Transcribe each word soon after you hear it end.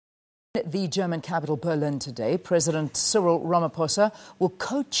At the German capital Berlin today, President Cyril Ramaphosa will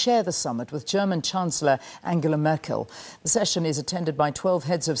co-chair the summit with German Chancellor Angela Merkel. The session is attended by 12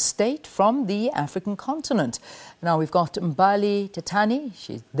 heads of state from the African continent. Now we've got Mbali Thethani.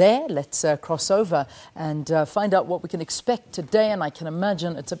 She's there. Let's cross over and find out what we can expect today. And I can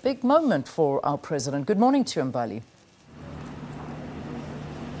imagine it's a big moment for our president. Good morning to you, Mbali.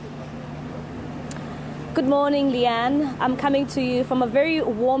 Good morning, Leanne. I'm coming to you from a very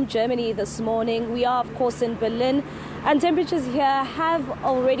warm Germany this morning. We are, of course, in Berlin, and temperatures here have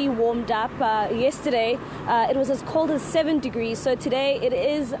already warmed up. Yesterday, it was as cold as 7 degrees, so today it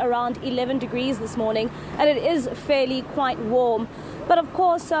is around 11 degrees this morning, and it is fairly quite warm. But of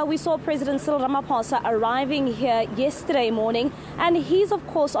course, we saw President Cyril Ramaphosa arriving here yesterday morning, and he's, of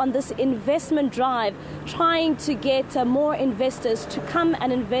course, on this investment drive, trying to get more investors to come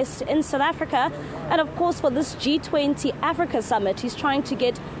and invest in South Africa. And of course, for this G20 Africa Summit, he's trying to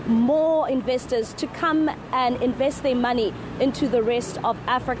get more investors to come and invest their money into the rest of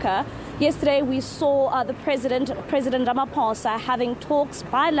Africa. Yesterday, we saw President Ramaphosa having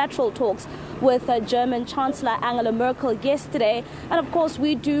bilateral talks with German Chancellor Angela Merkel yesterday. And of course,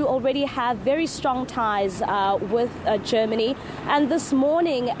 we do already have very strong ties with Germany. And this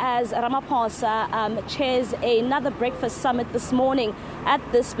morning, as Ramaphosa chairs another breakfast summit this morning at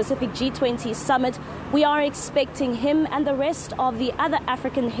this specific G20 summit, we are expecting him and the rest of the other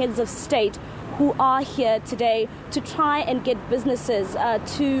African heads of state who are here today to try and get businesses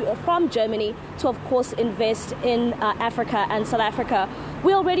from Germany to, of course, invest in Africa and South Africa.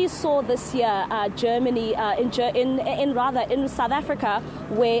 We already saw this year Germany in South Africa,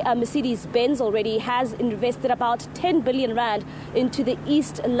 where Mercedes-Benz already has invested about 10 billion rand into the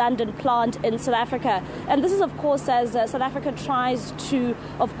East London plant in South Africa. And this is, of course, as South Africa tries to,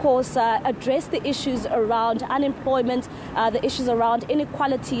 of course, address the issues around unemployment, the issues around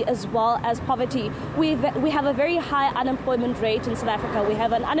inequality as well as poverty. We have a very high unemployment rate in South Africa. We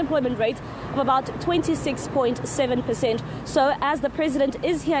have an unemployment rate of about 26.7%. So as the president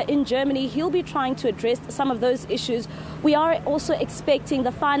is here in Germany, he'll be trying to address some of those issues. We are also expecting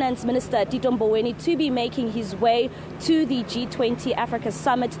the finance minister, Tito Mboweni, to be making his way to the G20 Africa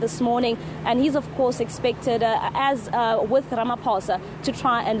Summit this morning. And he's, of course, expected, with Ramaphosa, to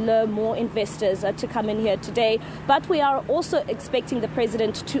try and lure more investors to come in here today. But we are also expecting the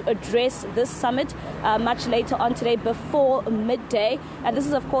president to address this summit much later on today before midday. And this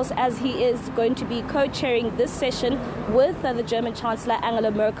is, of course, as he is going to be co-chairing this session with the German Chancellor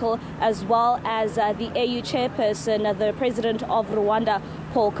Angela Merkel, as well as the AU chairperson, the president of Rwanda,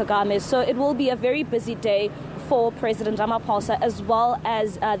 Paul Kagame. So it will be a very busy day for President Ramaphosa, as well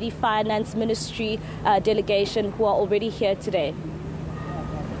as the finance ministry delegation who are already here today.